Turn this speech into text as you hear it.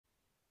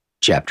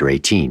Chapter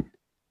 18.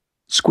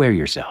 Square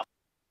Yourself.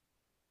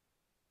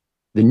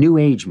 The New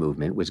Age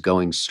movement was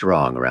going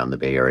strong around the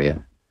Bay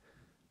Area.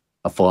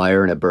 A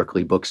flyer in a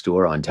Berkeley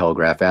bookstore on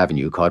Telegraph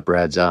Avenue caught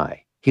Brad's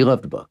eye. He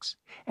loved books,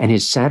 and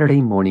his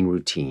Saturday morning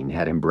routine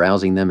had him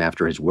browsing them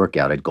after his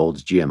workout at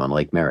Gold's Gym on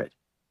Lake Merritt.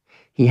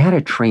 He had a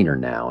trainer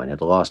now and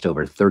had lost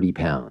over 30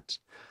 pounds.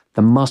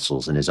 The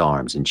muscles in his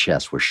arms and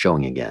chest were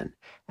showing again,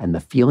 and the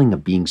feeling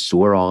of being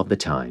sore all of the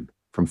time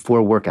from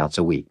 4 workouts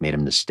a week made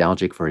him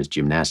nostalgic for his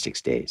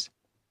gymnastics days.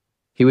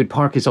 He would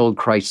park his old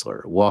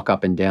Chrysler, walk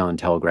up and down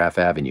Telegraph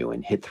Avenue,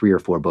 and hit 3 or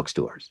 4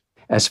 bookstores.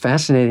 As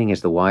fascinating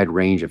as the wide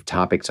range of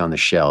topics on the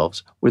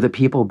shelves were the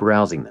people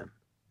browsing them.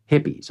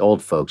 Hippies,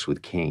 old folks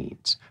with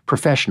canes,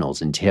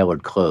 professionals in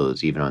tailored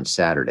clothes even on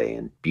Saturday,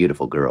 and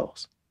beautiful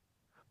girls.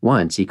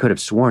 Once he could have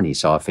sworn he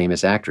saw a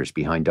famous actress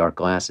behind dark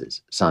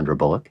glasses, Sandra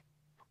Bullock.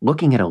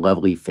 Looking at a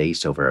lovely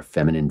face over a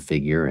feminine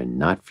figure and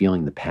not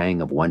feeling the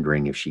pang of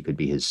wondering if she could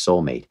be his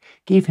soulmate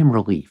gave him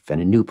relief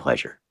and a new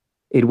pleasure.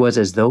 It was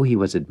as though he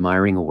was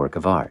admiring a work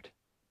of art.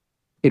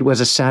 It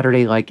was a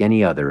Saturday like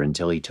any other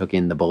until he took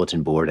in the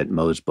bulletin board at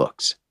Moe's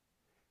Books.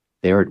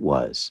 There it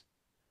was.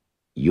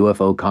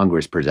 UFO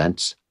Congress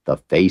presents The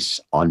Face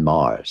on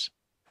Mars.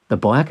 The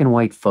black and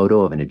white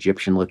photo of an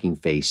Egyptian-looking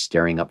face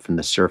staring up from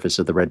the surface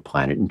of the red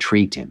planet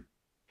intrigued him.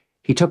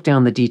 He took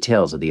down the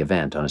details of the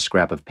event on a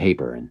scrap of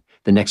paper and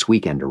the next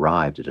weekend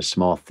arrived at a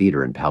small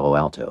theater in Palo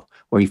Alto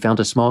where he found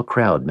a small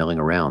crowd milling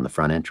around the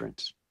front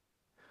entrance.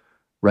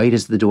 Right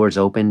as the doors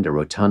opened, a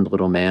rotund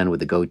little man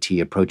with a goatee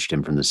approached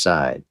him from the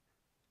side.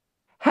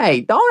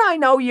 "Hey, don't I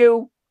know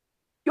you?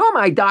 You're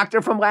my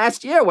doctor from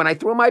last year when I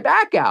threw my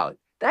back out.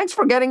 Thanks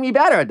for getting me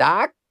better,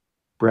 Doc."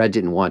 Brad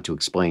didn't want to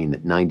explain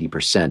that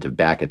 90% of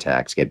back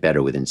attacks get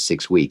better within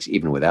 6 weeks,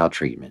 even without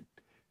treatment.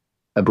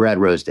 Brad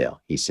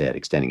Rosedale," he said,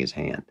 extending his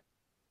hand.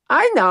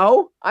 "I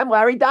know. I'm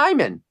Larry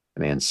Diamond,"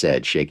 the man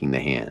said, shaking the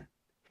hand.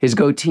 His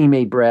goatee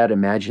made Brad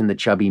imagine the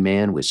chubby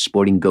man was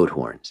sporting goat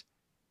horns,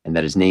 and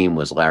that his name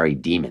was Larry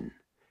Demon.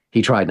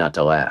 He tried not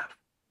to laugh.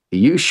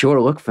 "You sure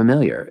look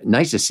familiar.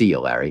 Nice to see you,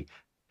 Larry.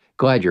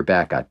 Glad your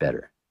back got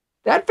better."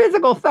 "That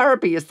physical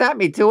therapy you sent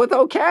me to is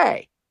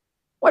okay.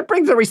 What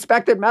brings a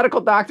respected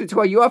medical doctor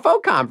to a UFO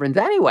conference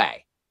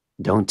anyway?"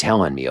 "Don't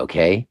tell on me,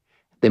 okay?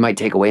 They might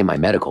take away my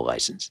medical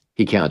license,"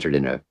 he countered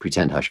in a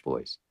pretend hushed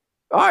voice.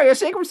 "Oh, your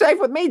secret's safe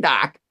with me,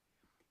 Doc.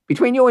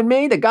 Between you and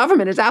me, the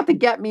government is out to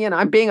get me and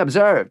I'm being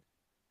observed.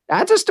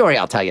 That's a story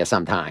I'll tell you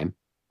sometime."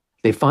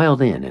 They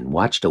filed in and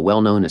watched a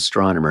well-known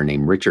astronomer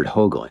named Richard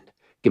Hoagland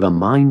give a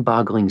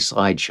mind-boggling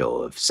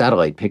slideshow of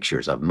satellite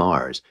pictures of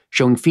Mars,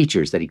 showing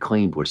features that he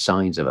claimed were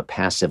signs of a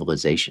past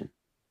civilization.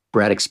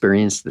 Brad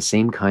experienced the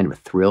same kind of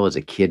thrill as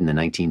a kid in the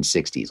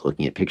 1960s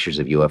looking at pictures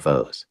of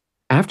UFOs.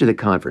 After the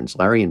conference,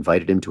 Larry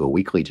invited him to a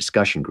weekly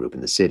discussion group in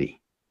the city.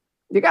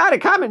 "You gotta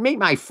come and meet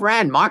my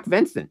friend, Mark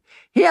Vincent.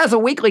 He has a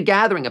weekly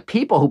gathering of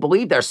people who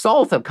believe their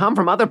souls have come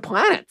from other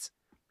planets.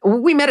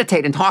 We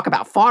meditate and talk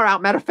about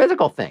far-out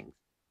metaphysical things."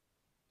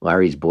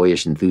 Larry's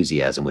boyish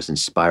enthusiasm was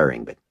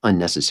inspiring but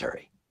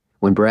unnecessary.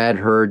 When Brad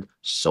heard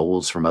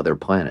souls from other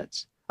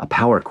planets, a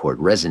power chord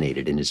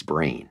resonated in his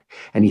brain,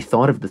 and he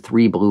thought of the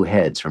 3 blue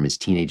heads from his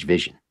teenage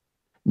vision.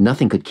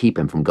 Nothing could keep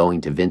him from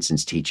going to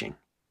Vincent's teaching.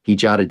 He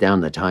jotted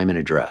down the time and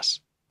address.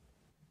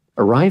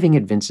 Arriving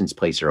at Vincent's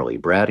place early,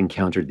 Brad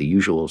encountered the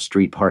usual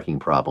street parking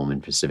problem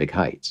in Pacific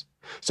Heights.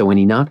 So when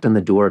he knocked on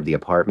the door of the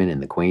apartment in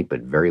the quaint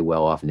but very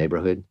well-off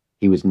neighborhood,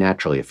 he was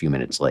naturally a few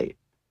minutes late.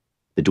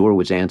 The door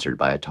was answered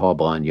by a tall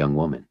blonde young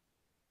woman.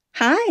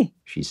 "Hi,"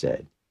 she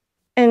said.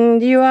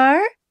 "And you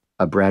are?"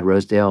 Brad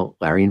Rosedale.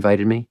 Larry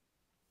invited me."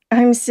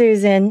 "I'm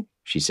Susan,"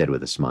 she said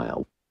with a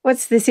smile.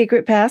 "What's the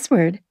secret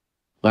password?"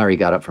 Larry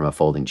got up from a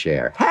folding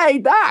chair. "Hey,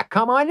 Doc,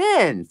 come on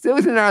in.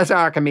 Susan is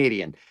our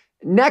comedian.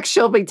 Next,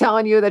 she'll be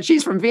telling you that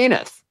she's from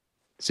Venus."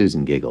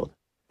 Susan giggled.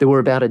 There were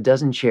about a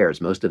dozen chairs,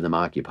 most of them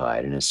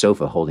occupied, and a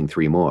sofa holding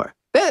 3 more.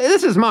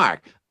 "This is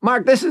Mark.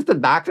 Mark, this is the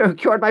doctor who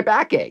cured my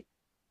backache."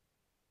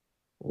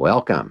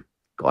 "Welcome.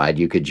 Glad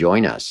you could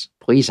join us.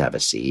 Please have a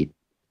seat."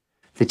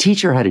 The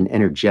teacher had an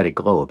energetic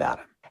glow about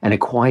him, and a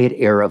quiet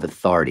air of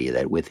authority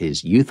that, with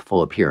his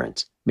youthful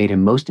appearance, made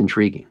him most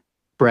intriguing.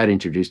 Brad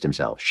introduced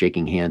himself,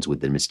 shaking hands with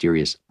the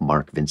mysterious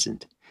Mark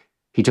Vincent.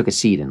 He took a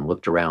seat and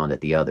looked around at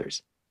the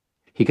others.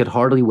 He could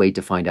hardly wait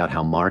to find out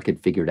how Mark had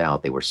figured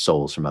out they were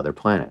souls from other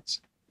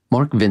planets.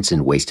 Mark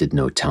Vincent wasted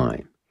no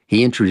time.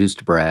 He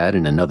introduced Brad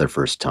and another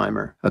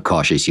first-timer, a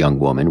cautious young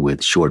woman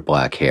with short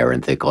black hair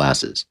and thick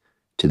glasses,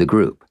 to the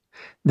group,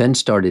 then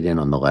started in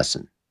on the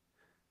lesson.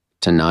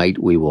 "Tonight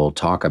we will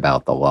talk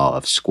about the law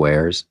of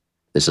squares.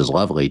 This is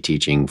lovely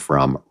teaching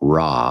from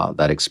Ra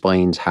that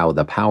explains how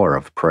the power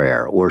of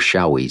prayer, or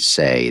shall we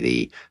say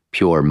the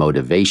pure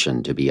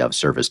motivation to be of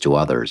service to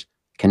others,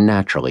 can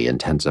naturally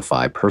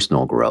intensify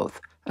personal growth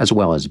as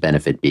well as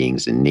benefit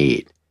beings in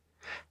need.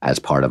 As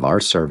part of our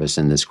service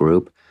in this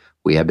group,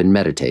 we have been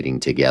meditating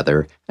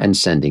together and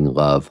sending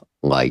love,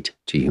 light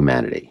to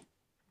humanity.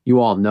 You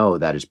all know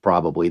that is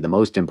probably the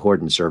most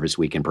important service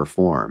we can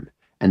perform,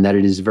 and that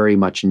it is very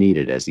much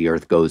needed as the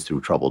Earth goes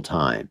through troubled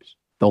times.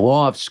 The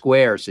law of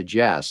square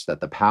suggests that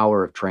the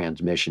power of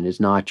transmission is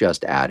not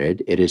just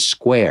added, it is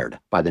squared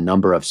by the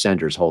number of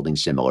centers holding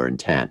similar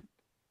intent.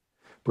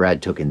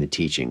 Brad took in the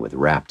teaching with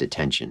rapt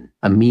attention.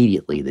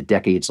 Immediately, the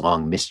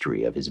decades-long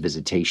mystery of his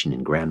visitation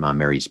in Grandma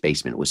Mary's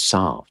basement was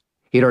solved.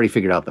 He had already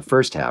figured out the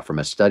first half from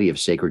a study of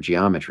sacred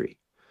geometry.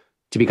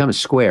 To become a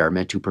square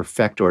meant to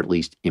perfect or at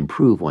least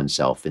improve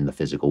oneself in the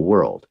physical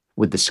world,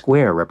 with the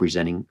square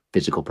representing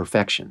physical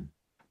perfection.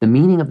 The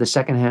meaning of the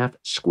second half,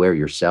 square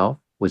yourself,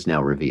 was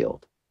now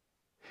revealed.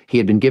 He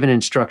had been given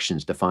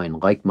instructions to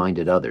find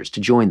like-minded others, to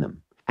join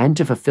them, and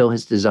to fulfill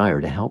his desire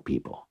to help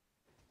people.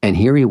 And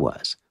here he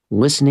was,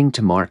 listening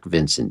to Mark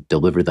Vincent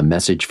deliver the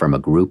message from a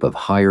group of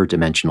higher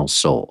dimensional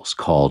souls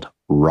called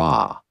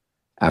Ra,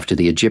 after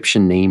the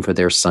Egyptian name for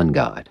their sun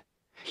god.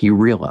 He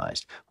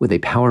realized, with a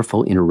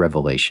powerful inner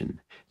revelation,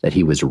 that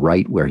he was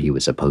right where he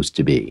was supposed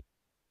to be.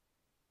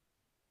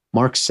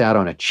 Mark sat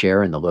on a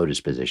chair in the lotus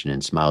position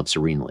and smiled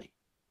serenely.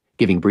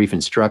 Giving brief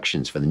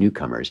instructions for the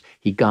newcomers,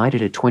 he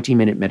guided a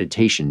 20-minute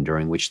meditation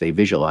during which they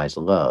visualized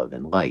love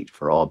and light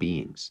for all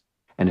beings,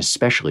 and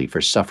especially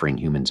for suffering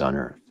humans on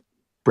Earth.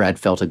 Brad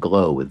felt a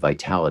glow with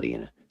vitality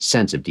and a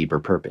sense of deeper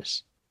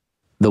purpose.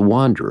 The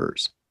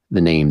Wanderers,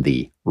 the name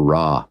the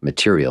Ra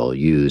material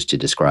used to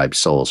describe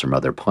souls from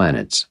other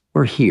planets,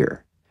 were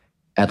here,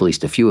 at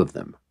least a few of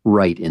them,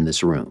 right in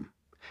this room.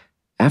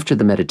 After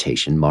the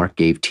meditation, Mark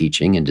gave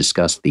teaching and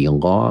discussed the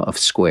law of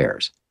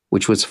squares,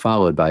 which was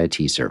followed by a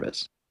tea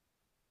service.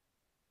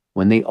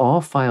 When they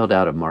all filed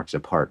out of Mark's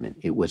apartment,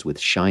 it was with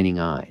shining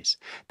eyes.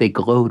 They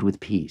glowed with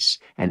peace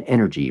and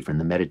energy from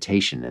the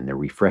meditation and their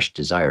refreshed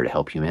desire to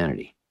help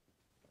humanity.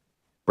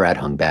 Brad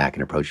hung back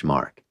and approached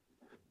Mark.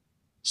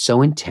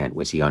 So intent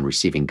was he on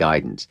receiving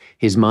guidance,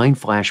 his mind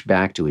flashed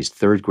back to his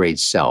third-grade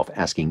self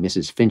asking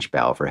Mrs.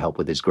 Finchbaugh for help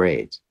with his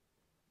grades.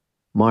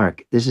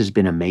 Mark, this has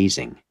been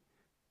amazing.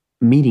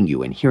 Meeting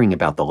you and hearing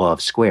about the law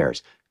of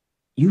squares.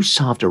 You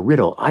solved a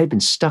riddle I've been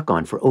stuck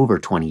on for over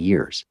 20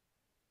 years.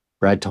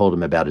 Brad told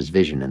him about his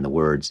vision and the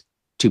words,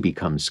 "To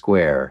become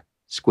square,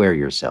 square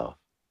yourself."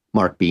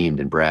 Mark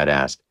beamed and Brad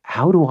asked,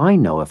 "How do I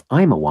know if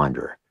I'm a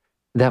wanderer?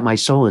 That my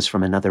soul is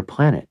from another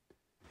planet?"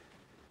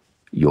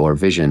 Your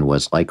vision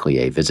was likely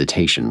a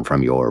visitation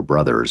from your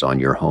brothers on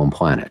your home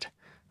planet.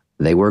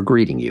 They were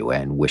greeting you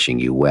and wishing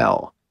you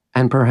well,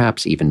 and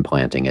perhaps even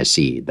planting a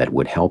seed that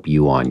would help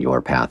you on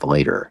your path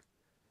later.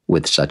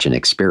 With such an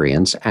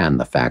experience and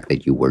the fact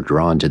that you were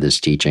drawn to this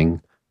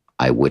teaching,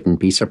 I wouldn't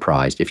be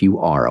surprised if you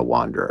are a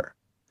wanderer.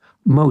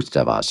 Most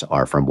of us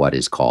are from what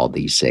is called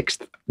the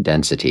sixth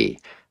density,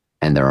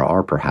 and there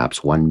are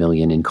perhaps 1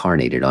 million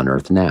incarnated on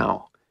Earth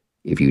now,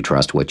 if you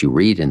trust what you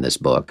read in this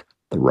book,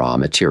 The Raw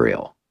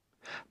Material.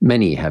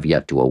 Many have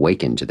yet to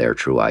awaken to their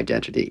true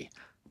identity,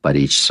 but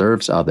each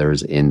serves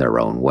others in their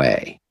own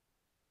way.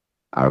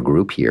 Our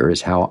group here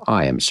is how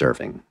I am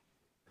serving.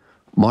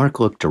 Mark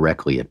looked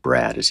directly at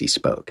Brad as he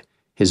spoke,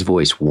 his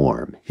voice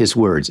warm, his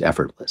words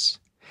effortless.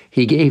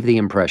 He gave the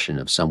impression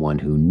of someone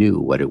who knew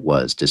what it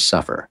was to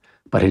suffer,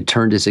 but had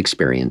turned his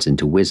experience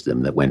into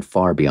wisdom that went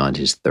far beyond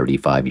his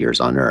 35 years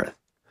on Earth.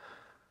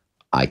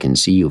 I can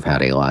see you've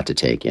had a lot to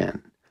take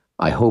in.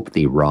 I hope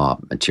the raw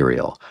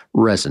material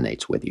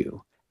resonates with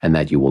you, and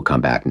that you will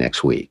come back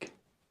next week.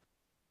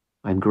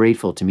 I'm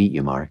grateful to meet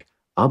you, Mark.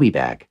 I'll be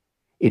back.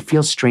 It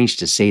feels strange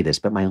to say this,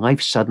 but my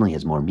life suddenly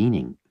has more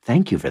meaning.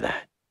 Thank you for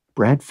that.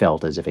 Brad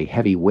felt as if a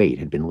heavy weight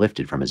had been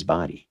lifted from his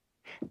body.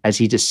 As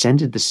he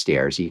descended the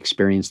stairs, he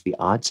experienced the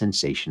odd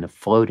sensation of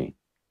floating.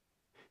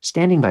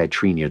 Standing by a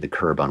tree near the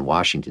curb on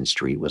Washington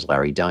Street was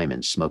Larry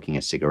Diamond, smoking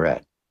a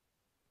cigarette.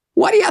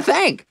 What do you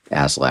think?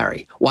 Asked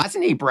Larry.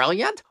 Wasn't he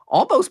brilliant?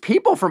 All those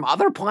people from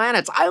other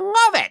planets. I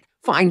love it.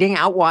 Finding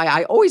out why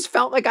I always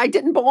felt like I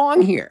didn't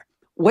belong here.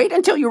 Wait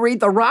until you read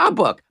the Ra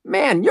book.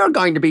 Man, you're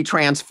going to be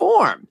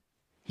transformed.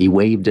 He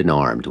waved an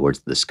arm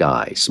towards the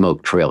sky,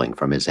 smoke trailing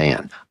from his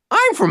hand.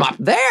 I'm from up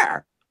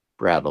there.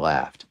 Brad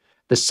laughed.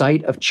 The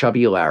sight of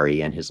chubby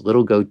Larry and his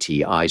little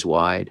goatee, eyes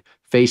wide,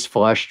 face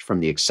flushed from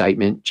the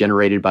excitement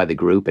generated by the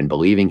group and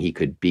believing he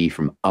could be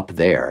from up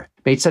there,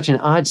 made such an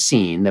odd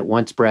scene that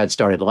once Brad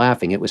started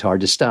laughing, it was hard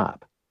to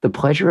stop. The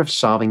pleasure of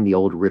solving the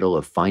old riddle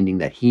of finding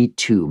that he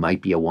too might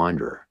be a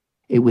wanderer.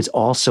 It was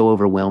all so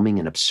overwhelming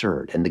and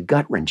absurd, and the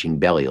gut-wrenching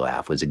belly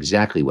laugh was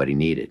exactly what he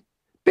needed.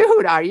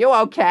 Dude, are you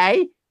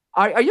okay?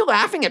 Are you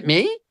laughing at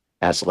me?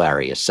 Asked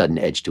Larry, a sudden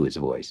edge to his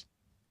voice.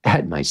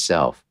 At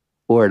myself,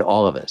 or at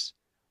all of us,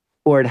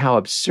 or at how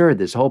absurd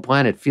this whole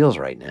planet feels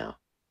right now.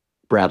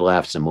 Brad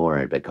laughed some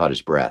more, but caught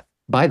his breath.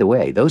 By the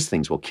way, those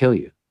things will kill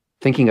you.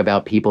 Thinking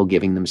about people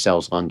giving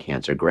themselves lung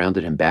cancer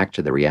grounded him back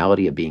to the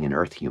reality of being an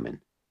Earth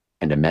human,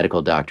 and a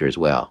medical doctor as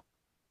well.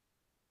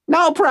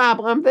 No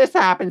problem. This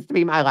happens to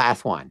be my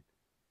last one,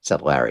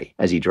 said Larry,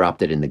 as he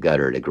dropped it in the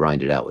gutter to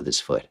grind it out with his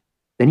foot.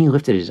 Then he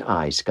lifted his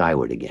eyes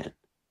skyward again.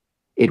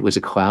 It was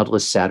a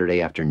cloudless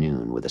Saturday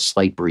afternoon with a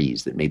slight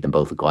breeze that made them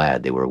both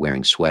glad they were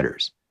wearing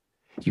sweaters.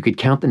 You could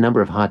count the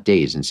number of hot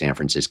days in San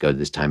Francisco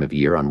this time of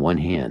year on one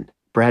hand.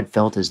 Brad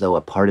felt as though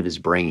a part of his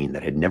brain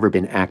that had never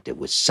been active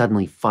was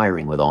suddenly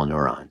firing with all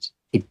neurons.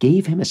 It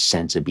gave him a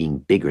sense of being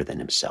bigger than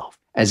himself,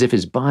 as if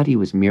his body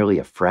was merely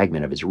a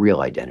fragment of his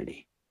real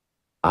identity.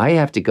 "I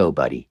have to go,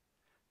 buddy.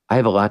 I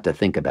have a lot to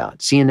think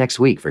about. See you next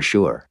week for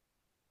sure."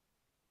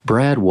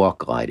 Brad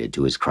walk-glided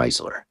to his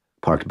Chrysler,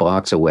 parked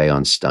blocks away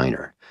on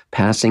Steiner,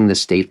 passing the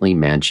stately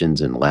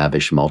mansions and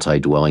lavish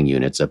multi-dwelling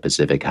units of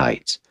Pacific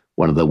Heights,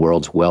 one of the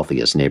world's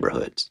wealthiest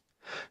neighborhoods.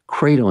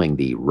 Cradling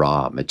the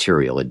raw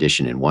material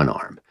edition in one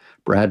arm,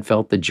 Brad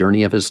felt the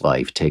journey of his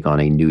life take on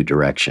a new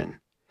direction.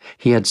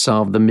 He had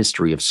solved the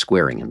mystery of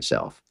squaring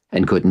himself,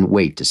 and couldn't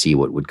wait to see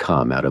what would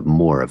come out of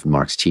more of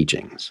Mark's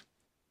teachings.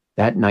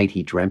 That night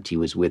he dreamt he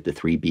was with the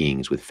three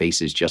beings with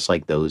faces just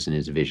like those in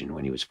his vision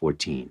when he was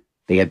 14.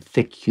 They had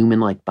thick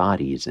human-like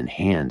bodies and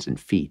hands and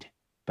feet,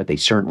 but they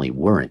certainly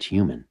weren't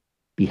human.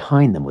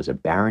 Behind them was a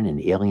barren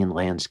and alien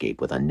landscape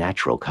with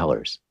unnatural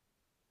colors.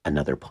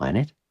 Another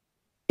planet?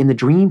 In the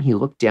dream, he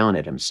looked down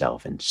at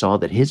himself and saw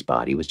that his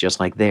body was just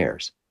like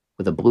theirs,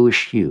 with a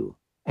bluish hue,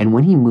 and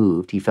when he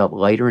moved, he felt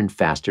lighter and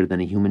faster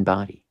than a human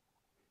body.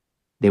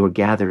 They were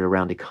gathered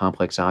around a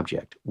complex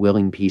object,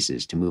 willing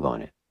pieces to move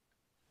on it.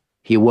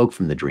 He awoke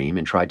from the dream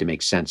and tried to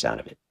make sense out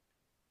of it.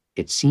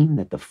 It seemed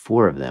that the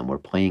four of them were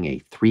playing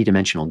a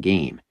three-dimensional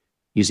game,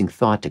 using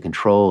thought to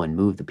control and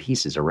move the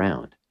pieces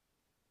around.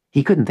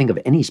 He couldn't think of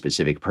any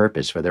specific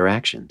purpose for their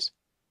actions.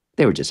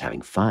 They were just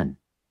having fun.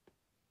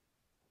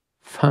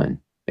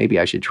 Fun. Maybe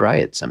I should try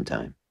it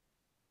sometime.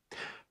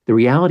 The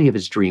reality of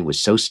his dream was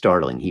so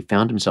startling he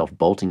found himself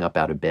bolting up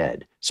out of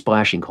bed,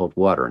 splashing cold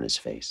water in his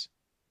face.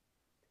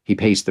 He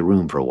paced the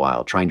room for a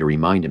while, trying to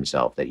remind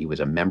himself that he was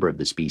a member of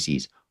the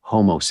species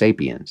Homo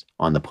sapiens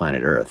on the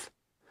planet Earth.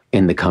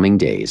 In the coming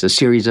days, a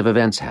series of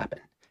events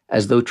happened,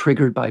 as though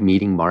triggered by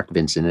meeting Mark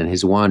Vincent and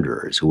his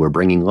wanderers who were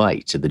bringing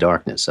light to the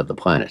darkness of the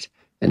planet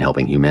and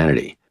helping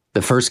humanity.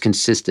 The first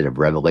consisted of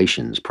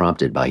revelations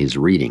prompted by his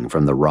reading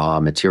from the raw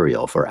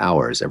material for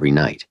hours every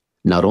night.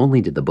 Not only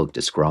did the book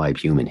describe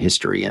human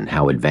history and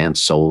how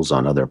advanced souls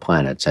on other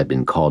planets had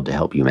been called to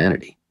help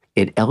humanity,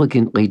 it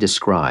elegantly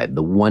described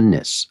the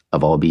oneness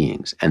of all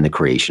beings and the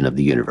creation of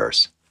the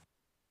universe.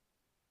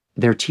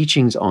 Their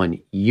teachings on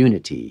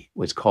unity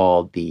was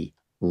called the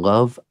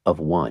Love of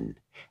One,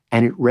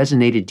 and it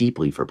resonated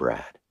deeply for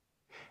Brad.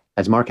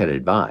 As Mark had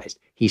advised,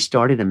 he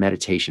started a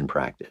meditation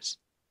practice,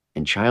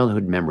 and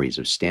childhood memories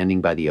of standing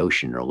by the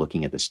ocean or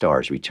looking at the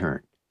stars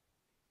returned.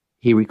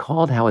 He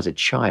recalled how as a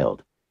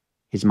child,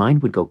 his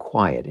mind would go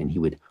quiet and he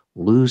would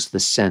lose the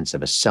sense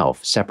of a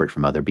self separate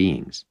from other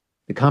beings.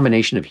 The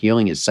combination of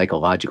healing his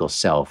psychological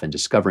self and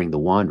discovering the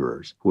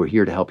wanderers who were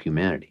here to help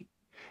humanity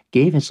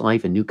gave his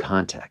life a new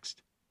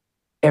context.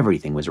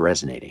 Everything was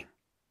resonating.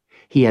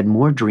 He had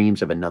more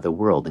dreams of another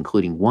world,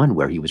 including one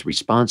where he was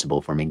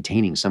responsible for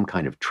maintaining some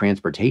kind of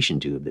transportation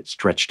tube that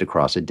stretched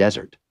across a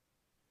desert.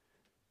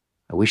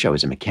 "I wish I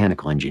was a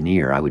mechanical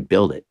engineer. I would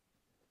build it."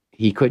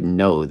 He couldn't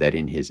know that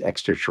in his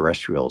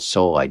extraterrestrial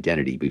soul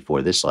identity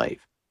before this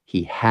life,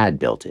 he had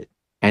built it.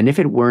 And if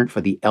it weren't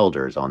for the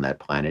elders on that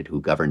planet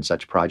who governed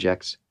such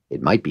projects,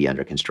 it might be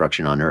under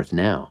construction on Earth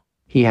now.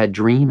 He had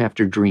dream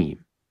after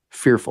dream,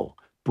 fearful,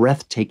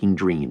 breathtaking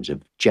dreams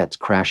of jets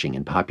crashing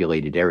in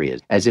populated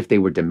areas as if they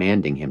were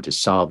demanding him to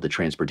solve the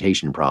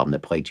transportation problem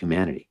that plagued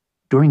humanity.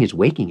 During his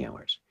waking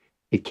hours,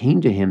 it came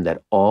to him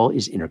that all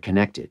is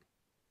interconnected.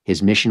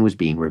 His mission was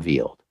being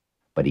revealed,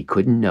 but he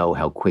couldn't know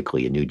how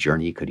quickly a new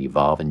journey could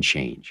evolve and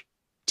change,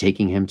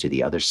 taking him to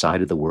the other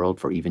side of the world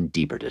for even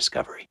deeper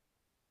discovery.